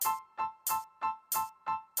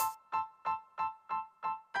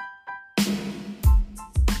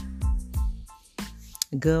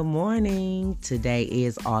Good morning. Today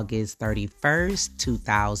is August 31st,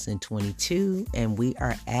 2022, and we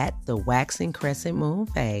are at the waxing crescent moon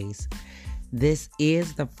phase. This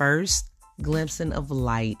is the first glimpsing of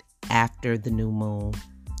light after the new moon.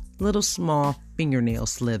 Little small fingernail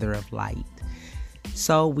slither of light.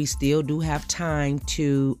 So we still do have time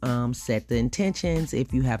to set the intentions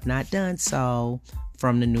if you have not done so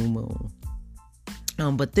from the new moon.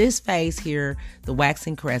 But this phase here, the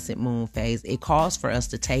waxing crescent moon phase, it calls for us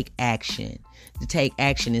to take action. To take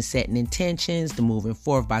action in setting intentions, to moving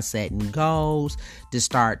forward by setting goals, to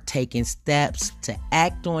start taking steps to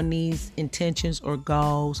act on these intentions or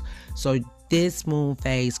goals. So this moon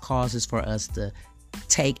phase causes for us to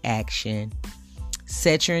take action.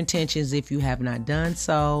 Set your intentions if you have not done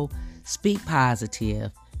so. Speak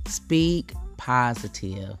positive. Speak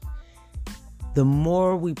positive. The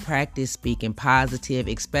more we practice speaking positive,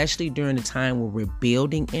 especially during the time where we're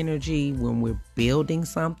building energy, when we're building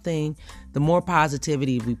something, the more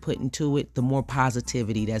positivity we put into it, the more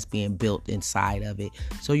positivity that's being built inside of it.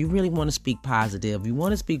 So you really want to speak positive. You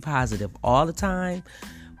want to speak positive all the time,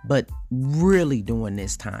 but really during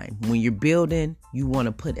this time. When you're building, you want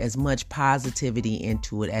to put as much positivity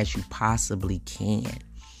into it as you possibly can.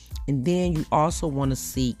 And then you also want to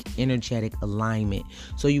seek energetic alignment.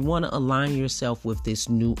 So you want to align yourself with this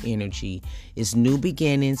new energy. It's new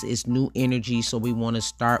beginnings, it's new energy. So we want to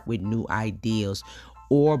start with new ideas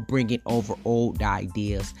or bringing over old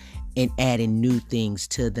ideas and adding new things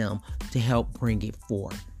to them to help bring it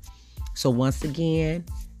forth. So once again,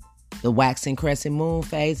 the waxing crescent moon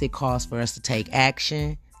phase, it calls for us to take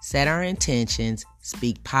action, set our intentions,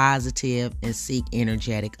 speak positive, and seek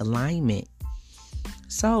energetic alignment.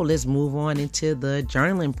 So let's move on into the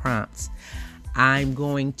journaling prompts. I'm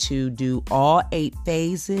going to do all 8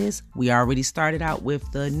 phases. We already started out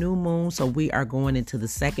with the new moon, so we are going into the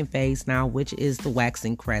second phase now, which is the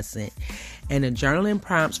waxing crescent. And the journaling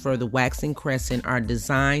prompts for the waxing crescent are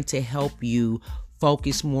designed to help you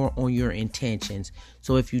focus more on your intentions.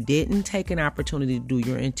 So if you didn't take an opportunity to do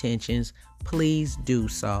your intentions, please do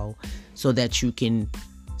so that you can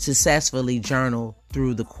successfully journal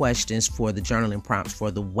through the questions for the journaling prompts for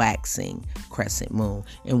the waxing crescent moon,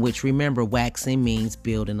 in which, remember, waxing means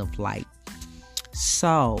building of light.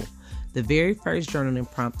 So the very first journaling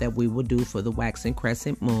prompt that we will do for the waxing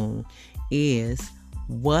crescent moon is,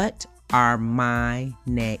 what are my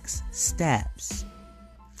next steps?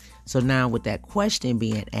 So now with that question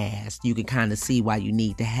being asked, you can kind of see why you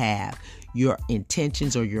need to have your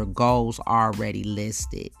intentions or your goals already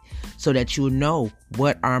listed so that you know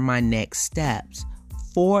what are my next steps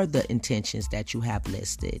for the intentions that you have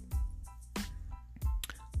listed.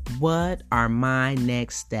 What are my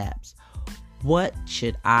next steps? What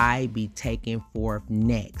should I be taking forth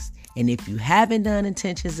next? And if you haven't done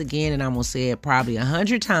intentions again, and I'm going to say it probably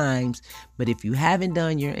 100 times, but if you haven't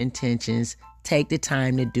done your intentions, take the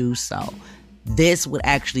time to do so. This would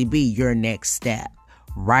actually be your next step.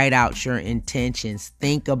 Write out your intentions.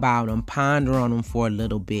 Think about them. Ponder on them for a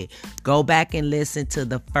little bit. Go back and listen to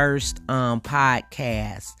the first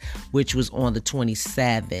podcast, which was on the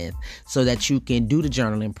 27th, so that you can do the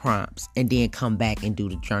journaling prompts and then come back and do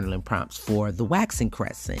the journaling prompts for the waxing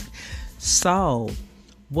crescent. So,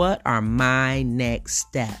 what are my next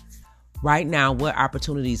steps? Right now, what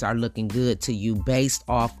opportunities are looking good to you based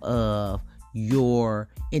off of your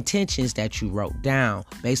intentions that you wrote down,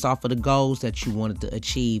 based off of the goals that you wanted to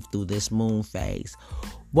achieve through this moon phase?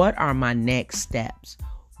 What are my next steps?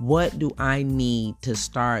 What do I need to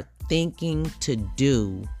start thinking to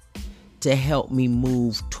do to help me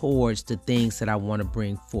move towards the things that I want to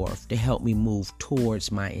bring forth, to help me move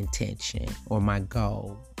towards my intention or my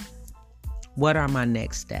goal? What are my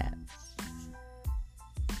next steps?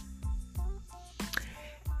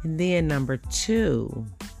 And then number 2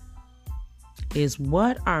 is,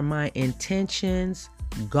 what are my intentions,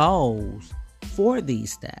 goals for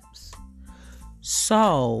these steps?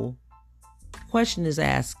 So, question is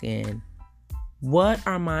asking, what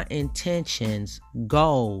are my intentions,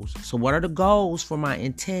 goals? So what are the goals for my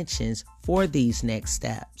intentions for these next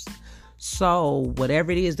steps? So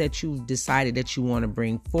whatever it is that you've decided that you want to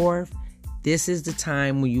bring forth, this is the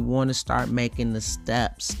time when you want to start making the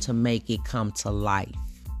steps to make it come to life.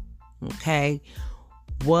 Okay?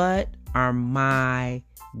 What are my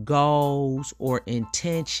goals or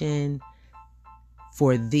intention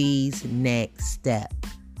for these next steps?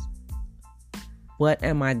 What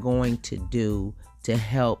am I going to do to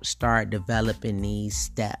help start developing these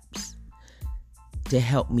steps, to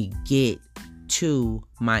help me get to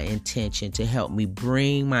my intention, to help me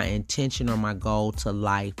bring my intention or my goal to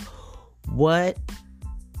life? What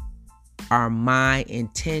are my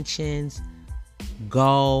intentions,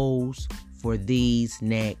 goals for these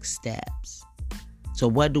next steps. So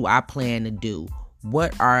what do I plan to do?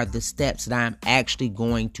 What are the steps that I'm actually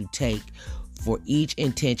going to take for each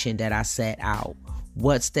intention that I set out?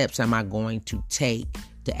 What steps am I going to take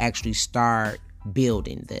to actually start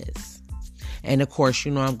building this? And of course,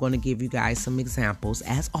 I'm going to give you guys some examples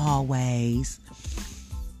as always.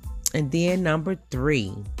 And then number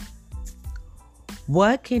 3,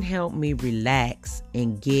 what can help me relax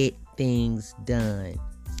and get things done?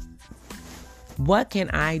 What can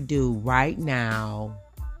I do right now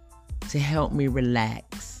to help me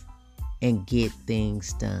relax and get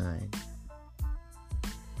things done?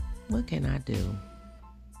 What can I do?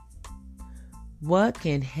 What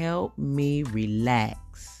can help me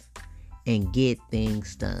relax and get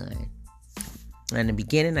things done? In the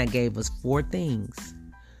beginning, I gave us 4 things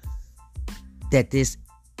that this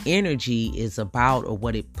energy is about, or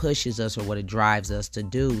what it pushes us, or what it drives us to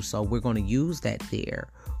do. So we're going to use that there.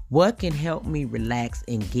 What can help me relax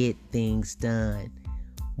and get things done?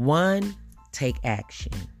 1, take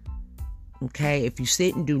action. Okay, if you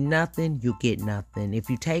sit and do nothing, you'll get nothing. If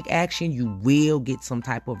you take action, you will get some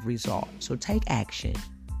type of result. So take action.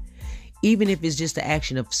 Even if it's just the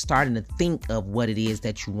action of starting to think of what it is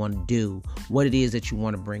that you want to do, what it is that you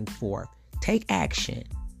want to bring forth. Take action.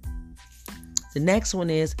 The next one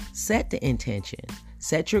is set the intention.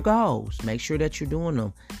 Set your goals. Make sure that you're doing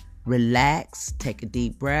them. Relax. Take a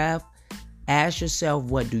deep breath. Ask yourself,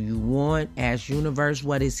 what do you want? Ask universe,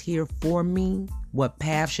 what is here for me? What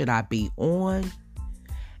path should I be on?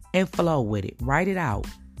 And flow with it. Write it out.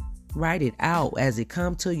 Write it out. As it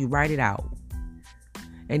comes to you, write it out.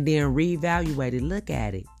 And then reevaluate it. Look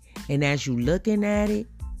at it. And as you looking at it,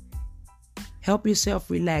 help yourself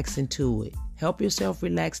relax into it. Help yourself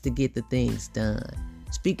relax to get the things done.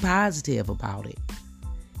 Speak positive about it.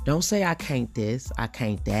 Don't say, I can't this, I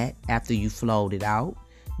can't that, after you flowed it out.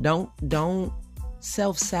 Don't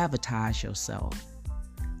self-sabotage yourself.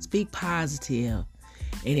 Speak positive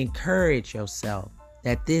and encourage yourself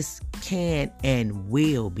that this can and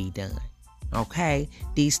will be done. Okay?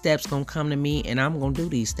 These steps going to come to me, and I'm going to do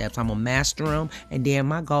these steps. I'm going to master them, and then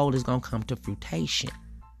my goal is going to come to fruition.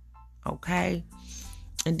 Okay?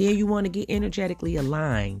 And then you want to get energetically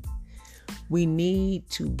aligned. We need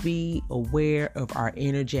to be aware of our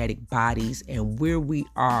energetic bodies and where we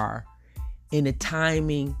are in the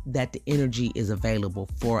timing that the energy is available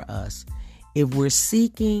for us. If we're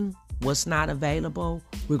seeking what's not available,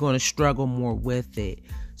 we're going to struggle more with it.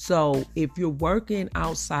 So if you're working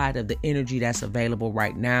outside of the energy that's available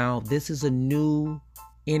right now, this is a new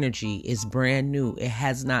energy. It's brand new. It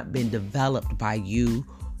has not been developed by you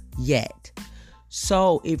yet.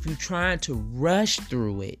 So if you're trying to rush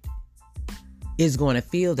through it, it's going to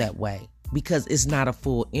feel that way because it's not a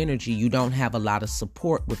full energy. You don't have a lot of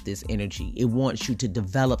support with this energy. It wants you to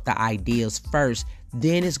develop the ideas first.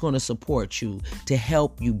 Then it's going to support you to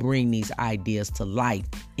help you bring these ideas to life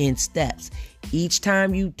in steps. Each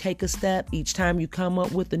time you take a step, each time you come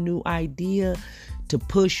up with a new idea to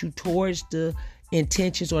push you towards the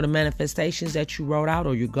intentions or the manifestations that you wrote out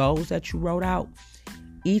or your goals that you wrote out,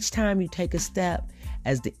 each time you take a step,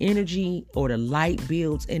 as the energy or the light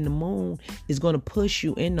builds in the moon, is going to push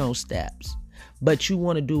you in those steps. But you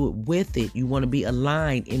want to do it with it. You want to be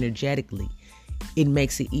aligned energetically. It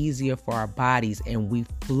makes it easier for our bodies, and we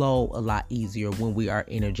flow a lot easier when we are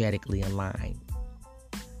energetically aligned.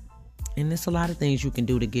 And there's a lot of things you can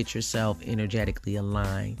do to get yourself energetically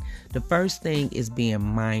aligned. The first thing is being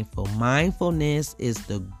mindful. Mindfulness is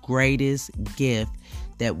the greatest gift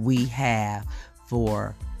that we have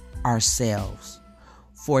for ourselves,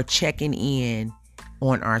 for checking in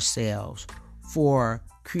on ourselves, for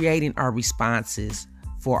creating our responses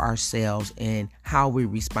for ourselves and how we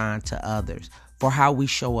respond to others, for how we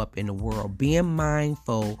show up in the world. Being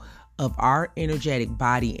mindful of our energetic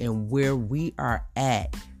body and where we are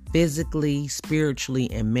at physically,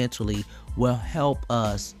 spiritually, and mentally will help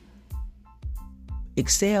us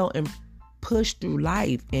excel and push through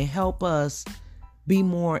life and help us be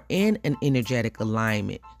more in an energetic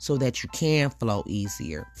alignment so that you can flow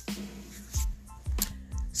easier.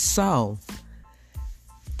 So,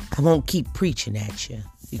 I won't keep preaching at you.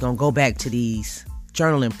 You're going to go back to these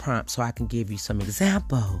journaling prompts so I can give you some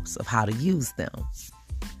examples of how to use them.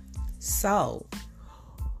 So,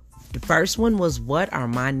 the first one was, what are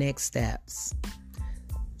my next steps?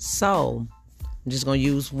 So, I'm just going to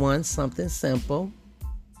use something simple.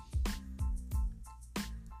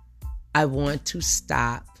 I want to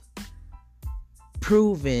stop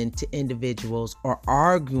proving to individuals or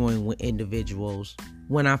arguing with individuals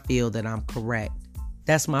when I feel that I'm correct.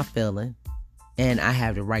 That's my feeling. And I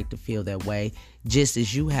have the right to feel that way, just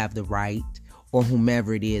as you have the right or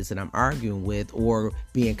whomever it is that I'm arguing with or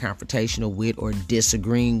being confrontational with or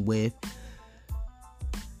disagreeing with,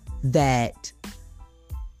 that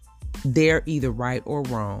they're either right or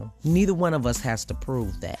wrong. Neither one of us has to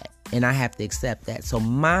prove that. And I have to accept that. So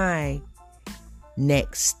my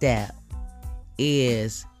next step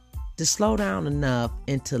is to slow down enough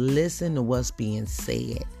and to listen to what's being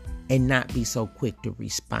said and not be so quick to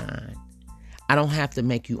respond. I don't have to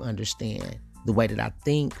make you understand the way that I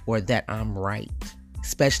think or that I'm right,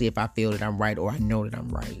 especially if I feel that I'm right or I know that I'm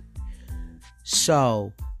right.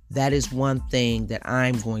 So that is one thing that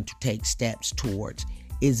I'm going to take steps towards,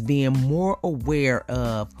 is being more aware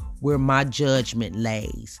of where my judgment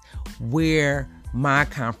lays, where my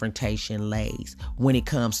confrontation lays when it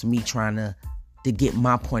comes to me trying to get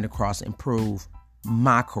my point across and prove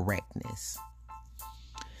my correctness.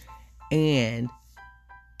 And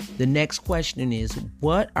the next question is,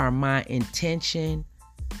 what are my intentions,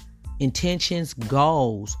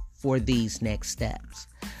 goals for these next steps?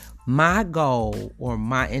 My goal or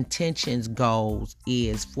my intentions goals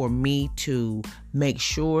is for me to make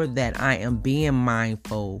sure that I am being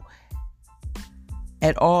mindful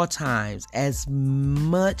at all times, as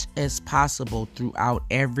much as possible throughout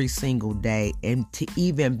every single day, and to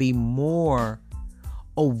even be more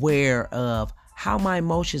aware of how my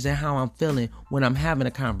emotions and how I'm feeling when I'm having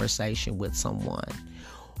a conversation with someone,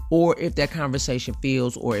 or if that conversation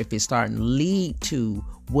feels, or if it's starting to lead to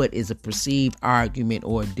what is a perceived argument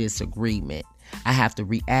or disagreement. I have to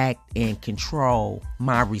react and control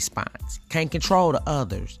my response. Can't control the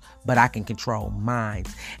others, but I can control mine.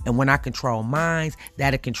 And when I control mine,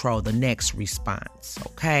 that'll control the next response,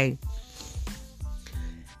 okay?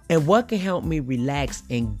 And what can help me relax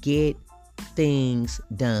and get things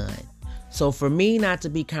done? So for me not to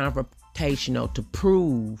be confrontational, to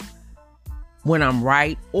prove when I'm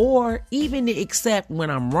right, or even to accept when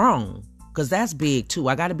I'm wrong, because that's big too.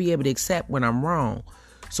 I got to be able to accept when I'm wrong.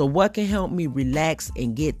 So what can help me relax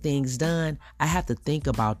and get things done? I have to think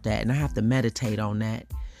about that, and I have to meditate on that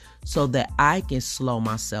so that I can slow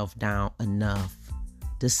myself down enough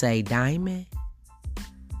to say, Diamond,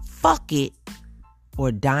 fuck it.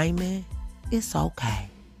 Or Diamond, it's okay.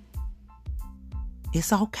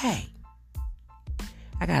 It's okay.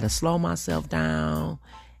 I got to slow myself down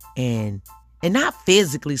and not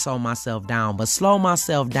physically slow myself down, but slow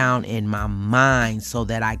myself down in my mind so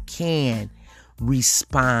that I can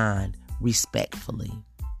respond respectfully.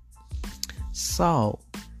 So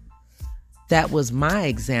that was my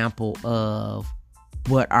example of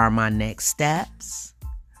what are my next steps,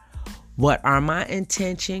 what are my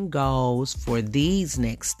intention goals for these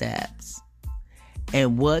next steps,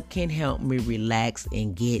 and what can help me relax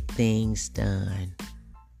and get things done.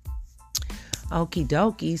 Okie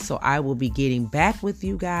dokie. So I will be getting back with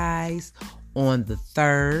you guys on the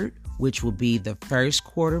 3rd, which will be the first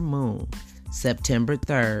quarter moon, September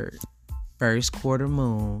 3rd, first quarter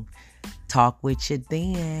moon. Talk with you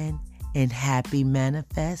then, and happy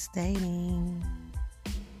manifesting.